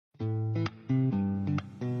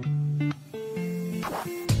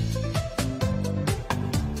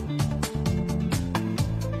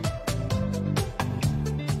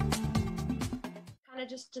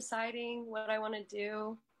just deciding what I want to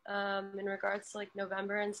do in regards to like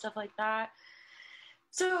November and stuff like that.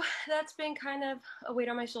 So that's been kind of a weight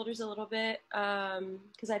on my shoulders a little bit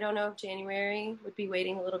because I don't know if January would be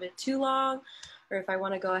waiting a little bit too long or if I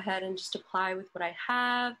want to go ahead and just apply with what I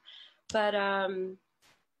have. But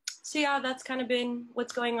so yeah, that's kind of been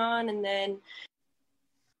what's going on. And then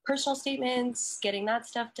personal statements, getting that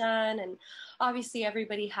stuff done. And obviously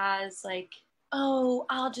everybody has like, oh,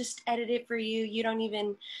 I'll just edit it for you. You don't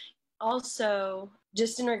even, also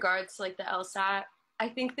just in regards to like the LSAT, I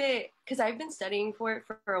think that because I've been studying for it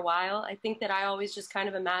for a while, I think that I always just kind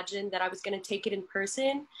of imagined that I was going to take it in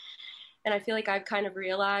person. And I feel like I've kind of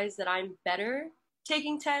realized that I'm better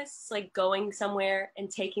taking tests, like going somewhere and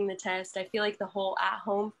taking the test. I feel like the whole at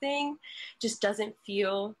home thing just doesn't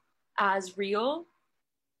feel as real.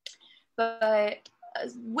 But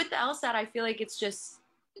with the LSAT, I feel like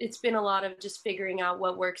it's been a lot of just figuring out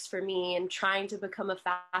what works for me and trying to become a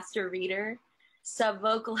faster reader, sub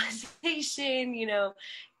vocalization,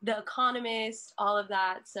 The Economist, all of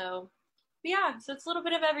that. So, yeah, so it's a little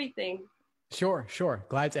bit of everything. Sure, sure.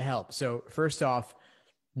 Glad to help. So, first off,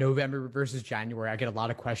 November versus January. I get a lot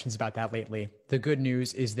of questions about that lately. The good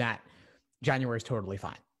news is that January is totally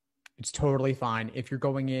fine. It's totally fine. If you're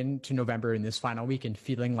going into November in this final week and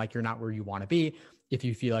feeling like you're not where you want to be, if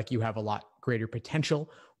you feel like you have a lot greater potential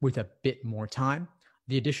with a bit more time,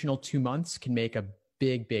 the additional 2 months can make a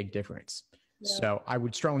big, big difference. Yeah. So I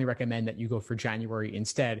would strongly recommend that you go for January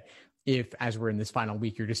instead if, as we're in this final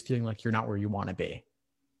week, you're just feeling like you're not where you want to be.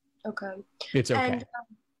 Okay. It's okay. And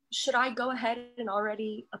should I go ahead and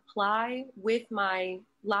already apply with my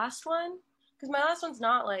last one? Because my last one's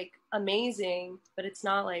not like amazing, but it's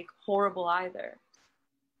not like horrible either.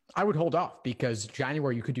 I would hold off because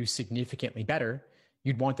January you could do significantly better.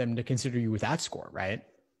 You'd want them to consider you with that score, right?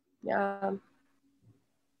 Yeah,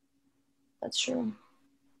 that's true.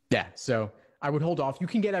 Yeah, so I would hold off. You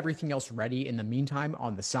can get everything else ready in the meantime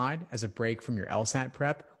on the side as a break from your LSAT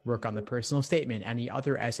prep, work on the personal statement, any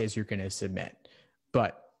other essays you're going to submit.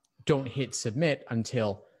 But don't hit submit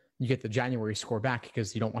until you get the January score back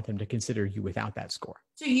because you don't want them to consider you without that score.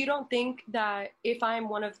 So you don't think that if I'm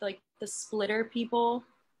one of like the splitter people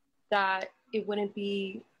that it wouldn't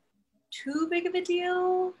be too big of a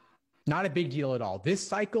deal? Not a big deal at all. This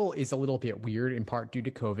cycle is a little bit weird in part due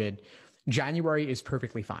to COVID. January is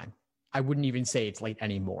perfectly fine. I wouldn't even say it's late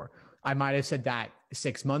anymore. I might have said that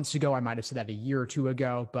 6 months ago. I might have said that a year or two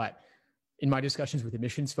ago, but in my discussions with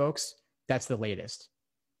admissions folks, that's the latest.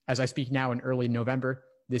 As I speak now in early November,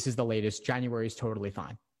 this is the latest. January is totally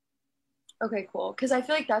fine. Okay, cool. Because I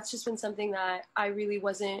feel like that's just been something that I really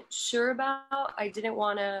wasn't sure about. I didn't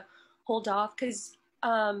want to hold off because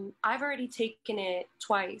I've already taken it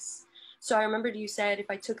twice. So I remembered you said if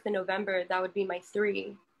I took the November, that would be my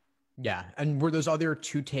 3. Yeah. And were those other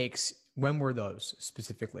 2 takes, when were those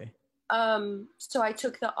specifically? So I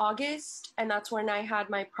took the August, and that's when I had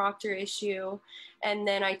my proctor issue. And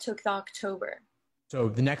then I took the October. So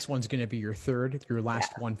the next one's going to be your 3rd, your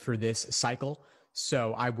last one for this cycle.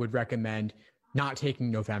 So I would recommend not taking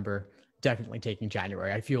November, definitely taking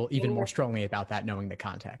January. I feel even more strongly about that knowing the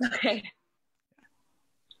context. Okay.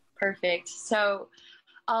 Perfect. So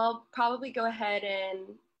I'll probably go ahead and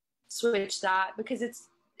switch that because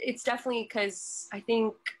it's definitely because I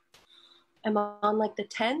think I'm on like the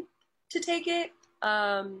 10th to take it.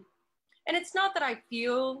 And it's not that I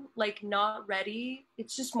feel like not ready.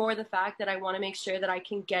 It's just more the fact that I want to make sure that I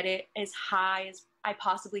can get it as high as I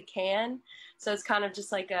possibly can. So it's kind of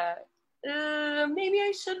just like maybe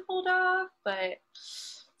I should hold off. But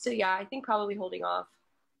so yeah, I think probably holding off.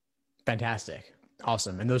 Fantastic.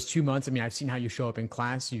 Awesome. And those 2 months, I mean, I've seen how you show up in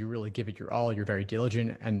class. You really give it your all. You're very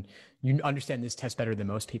diligent and you understand this test better than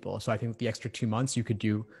most people. So I think with the extra 2 months, you could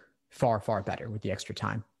do far, far better with the extra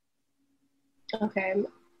time. Okay.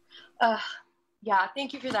 Yeah,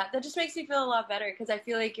 thank you for that. That just makes me feel a lot better because I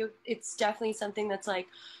feel like it's definitely something that's like,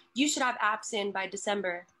 you should have apps in by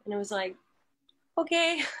December. And it was like,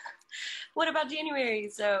 okay, what about January?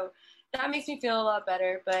 So that makes me feel a lot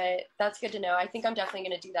better, but that's good to know. I think I'm definitely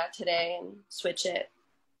going to do that today and switch it.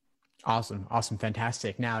 Awesome. Awesome.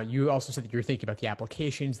 Fantastic. Now, you also said that you're thinking about the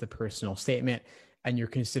applications, the personal statement, and you're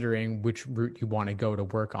considering which route you want to go to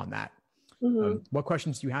work on that. Mm-hmm. What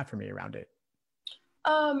questions do you have for me around it?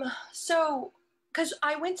 So, because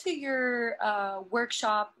I went to your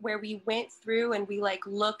workshop where we went through and we like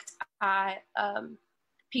looked at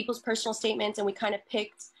people's personal statements and we kind of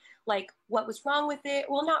picked like what was wrong with it.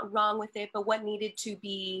 Well, not wrong with it, but what needed to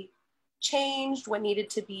be changed, what needed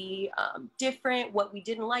to be different, what we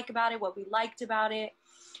didn't like about it, what we liked about it.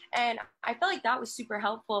 And I felt like that was super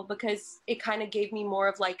helpful because it kind of gave me more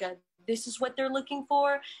of like a this is what they're looking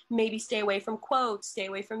for. Maybe stay away from quotes, stay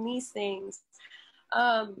away from these things.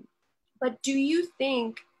 But do you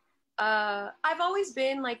think, I've always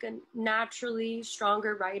been like a naturally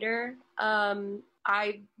stronger writer.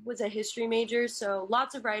 I was a history major, so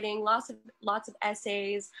lots of writing, lots of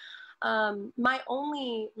essays. My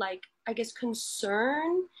only, like, I guess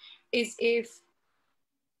concern is if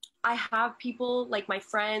I have people like my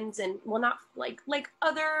friends and, well, not like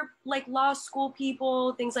other like law school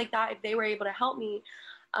people, things like that, if they were able to help me.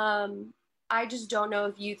 I just don't know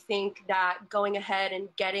if you think that going ahead and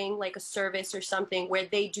getting like a service or something where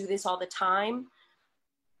they do this all the time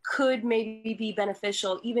could maybe be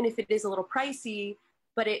beneficial, even if it is a little pricey,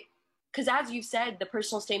 but because as you said, the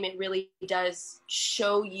personal statement really does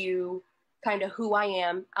show you kind of who I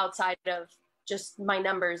am outside of just my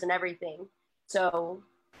numbers and everything. So,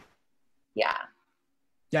 yeah.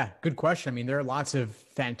 Yeah, good question. I mean, there are lots of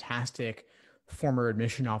fantastic former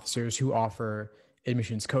admission officers who offer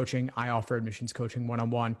admissions coaching. I offer admissions coaching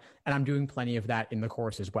one-on-one, and I'm doing plenty of that in the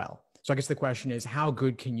course as well. So I guess the question is, how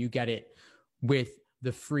good can you get it with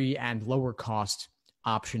the free and lower cost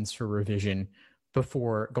options for revision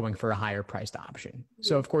before going for a higher priced option?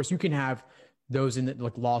 So of course you can have those in the,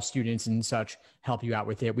 like law students and such help you out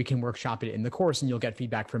with it. We can workshop it in the course and you'll get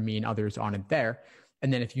feedback from me and others on it there.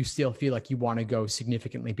 And then if you still feel like you want to go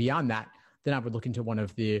significantly beyond that, then I would look into one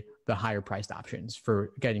of the higher priced options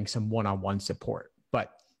for getting some one-on-one support.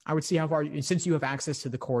 But I would see how far, since you have access to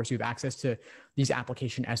the course, you have access to these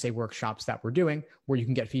application essay workshops that we're doing, where you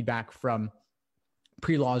can get feedback from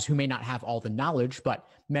pre-laws who may not have all the knowledge, but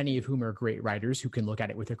many of whom are great writers who can look at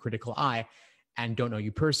it with a critical eye and don't know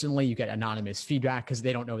you personally. You get anonymous feedback because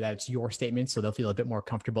they don't know that it's your statement. So they'll feel a bit more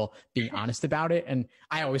comfortable being honest about it. And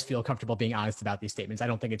I always feel comfortable being honest about these statements. I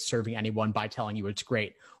don't think it's serving anyone by telling you it's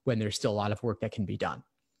great when there's still a lot of work that can be done.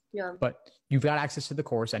 Yeah. But you've got access to the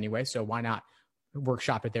course anyway. So why not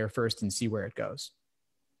workshop it there first and see where it goes?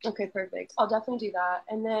 Okay, perfect. I'll definitely do that.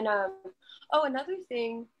 And then, another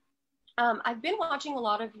thing, I've been watching a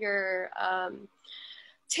lot of your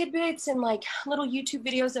tidbits and like little YouTube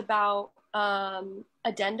videos about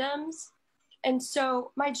addendums. And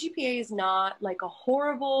so my GPA is not like a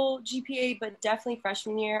horrible GPA, but definitely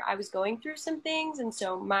freshman year, I was going through some things. And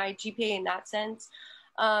so my GPA in that sense,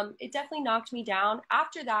 it definitely knocked me down.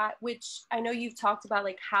 After that, which I know you've talked about,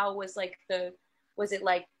 like how was like was it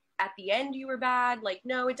like at the end you were bad? Like,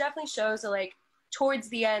 no, it definitely shows that like towards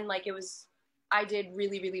the end, like I did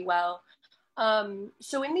really, really well.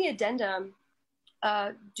 So in the addendum,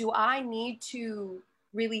 do I need to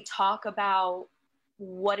really talk about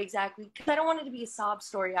what exactly, because I don't want it to be a sob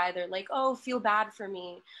story either, like, oh, feel bad for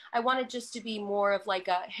me. I want it just to be more of like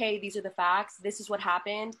a, hey, these are the facts, this is what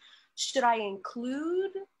happened. Should I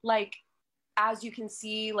include, like, as you can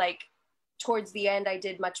see, like towards the end I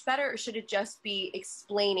did much better, or should it just be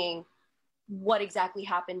explaining what exactly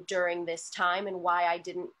happened during this time and why I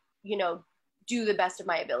didn't, do the best of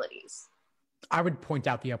my abilities? I would point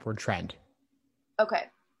out the upward trend. Okay.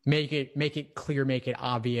 Make it clear, make it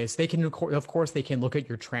obvious. They can, of course, they can look at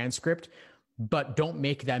your transcript, but don't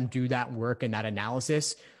make them do that work and that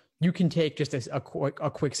analysis. You can take just a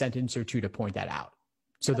quick sentence or two to point that out.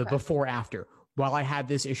 So the before, after. While I had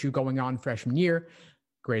this issue going on freshman year,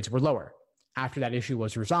 grades were lower. After that issue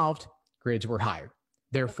was resolved, grades were higher.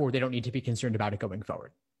 Therefore, they don't need to be concerned about it going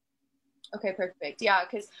forward. Okay, perfect. Yeah,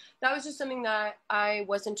 because that was just something that I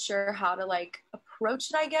wasn't sure how to like approach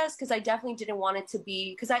it, I guess, because I definitely didn't want it to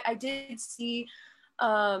be, because I did see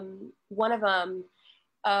one of them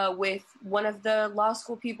with one of the law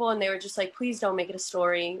school people, and they were just like, please don't make it a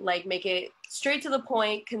story, like make it straight to the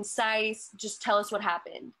point, concise, just tell us what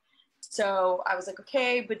happened. So I was like,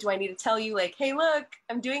 okay, but do I need to tell you like, hey, look,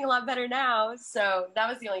 I'm doing a lot better now? So that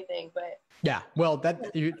was the only thing, but yeah, well,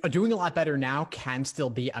 that doing a lot better now can still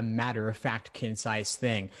be a matter of fact, concise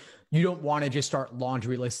thing. You don't want to just start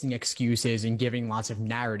laundry listing excuses and giving lots of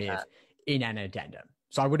narrative in an addendum.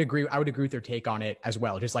 So I would agree with their take on it as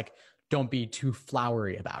well. Just like, don't be too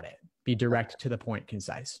flowery about it. Be direct to the point,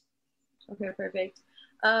 concise. Okay, perfect.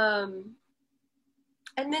 And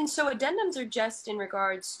then so addendums are just in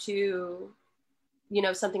regards to,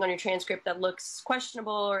 something on your transcript that looks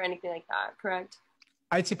questionable or anything like that, correct?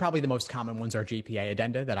 I'd say probably the most common ones are GPA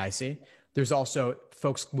addenda that I see. There's also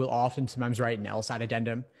folks will often sometimes write an LSAT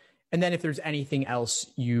addendum. And then if there's anything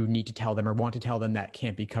else you need to tell them or want to tell them that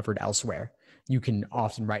can't be covered elsewhere, you can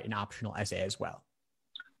often write an optional essay as well.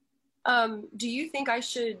 Do you think I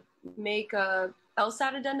should make a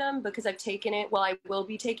LSAT addendum because I've taken it? Well, I will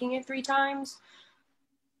be taking it 3 times.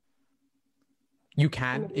 You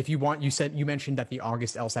can, if you want. You mentioned that the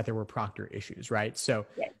August LSAT, there were proctor issues, right? So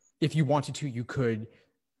yes. If you wanted to, you could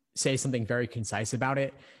say something very concise about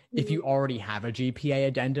it. If you already have a GPA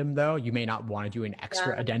addendum, though, you may not want to do an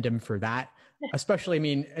extra addendum for that. Especially, I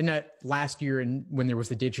mean, in last year, and when there was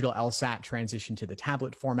the digital LSAT transition to the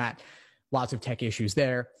tablet format, lots of tech issues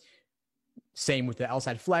there. Same with the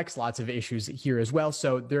LSAT Flex, lots of issues here as well.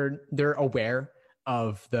 So they're aware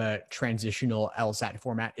of the transitional LSAT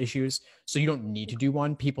format issues. So you don't need to do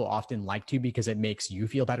one. People often like to because it makes you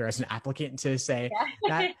feel better as an applicant to say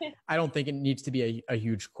that. I don't think it needs to be a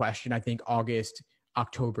huge question. I think August,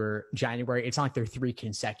 October, January, it's not like they're 3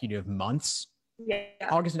 consecutive months. Yeah.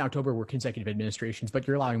 August and October were consecutive administrations, but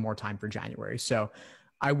you're allowing more time for January. So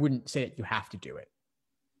I wouldn't say that you have to do it.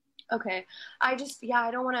 Okay. I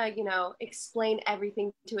don't want to, explain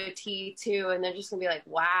everything to a T too. And they're just gonna be like,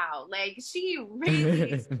 wow, like she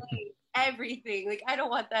really explained everything. Like, I don't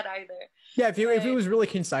want that either. Yeah. If it was really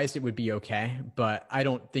concise, it would be okay. But I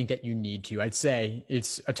don't think that you need to. I'd say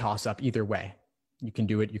it's a toss up either way. You can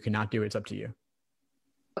do it. You cannot do it. It's up to you.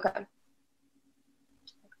 Okay.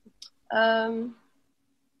 Trying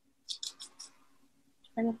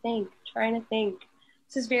to think.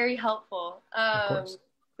 This is very helpful. Of course.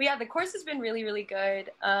 But yeah, the course has been really, really good.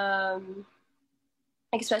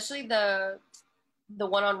 Especially the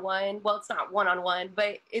one-on-one. Well, it's not one-on-one,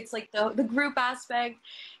 but it's like the group aspect.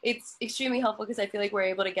 It's extremely helpful because I feel like we're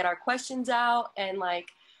able to get our questions out. And like,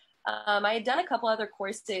 I had done a couple other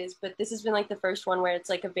courses, but this has been like the first one where it's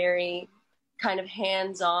like a very kind of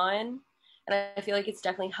hands-on. And I feel like it's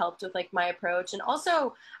definitely helped with like my approach. And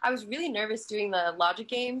also I was really nervous doing the logic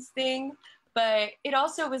games thing, but it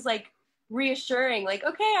also was like reassuring, like,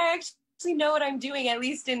 okay, I actually know what I'm doing, at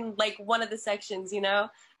least in like one of the sections,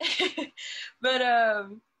 But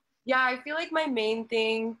yeah, I feel like my main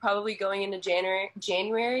thing probably going into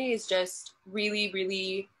January is just really,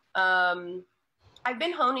 really, I've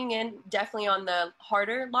been honing in definitely on the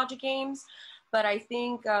harder logic games, but I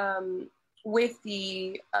think with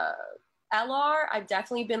the LR, I've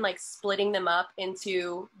definitely been like splitting them up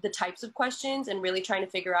into the types of questions and really trying to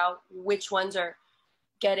figure out which ones are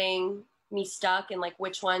getting me stuck and like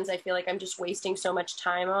which ones I feel like I'm just wasting so much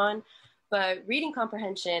time on. But reading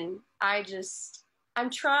comprehension, I'm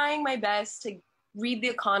trying my best to read The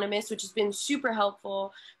Economist, which has been super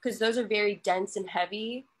helpful because those are very dense and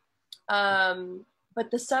heavy. But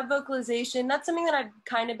the sub-vocalization, that's something that I've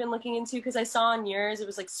kind of been looking into because I saw on yours, it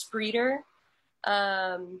was like Spreeder.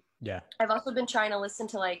 Yeah. I've also been trying to listen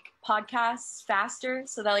to like podcasts faster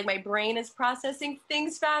so that like my brain is processing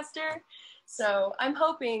things faster. So I'm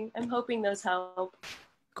hoping those help.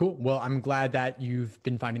 Cool. Well, I'm glad that you've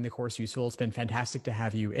been finding the course useful. It's been fantastic to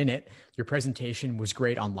have you in it. Your presentation was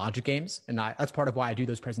great on logic games. And that's part of why I do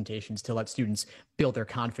those presentations, to let students build their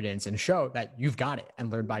confidence and show that you've got it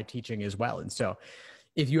and learn by teaching as well. And so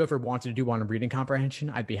if you ever wanted to do one on reading comprehension,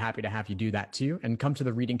 I'd be happy to have you do that too. And come to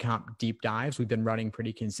the reading comp deep dives. We've been running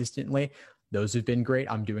pretty consistently. Those have been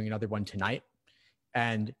great. I'm doing another one tonight.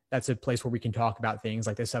 And that's a place where we can talk about things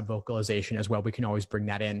like the sub-vocalization as well. We can always bring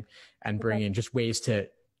that in and bring in just ways to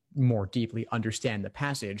more deeply understand the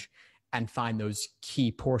passage and find those key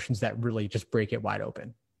portions that really just break it wide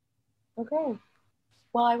open. Okay.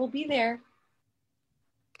 Well, I will be there.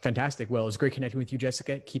 Fantastic. Well, it was great connecting with you,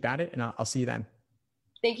 Jessica. Keep at it, and I'll see you then.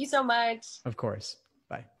 Thank you so much. Of course.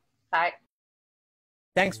 Bye. Bye.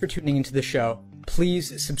 Thanks for tuning into the show.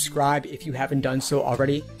 Please subscribe if you haven't done so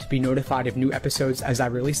already to be notified of new episodes as I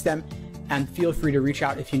release them. And feel free to reach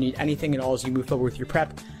out if you need anything at all as you move forward with your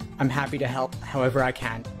prep. I'm happy to help however I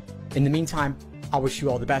can. In the meantime, I'll wish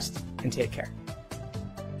you all the best and take care.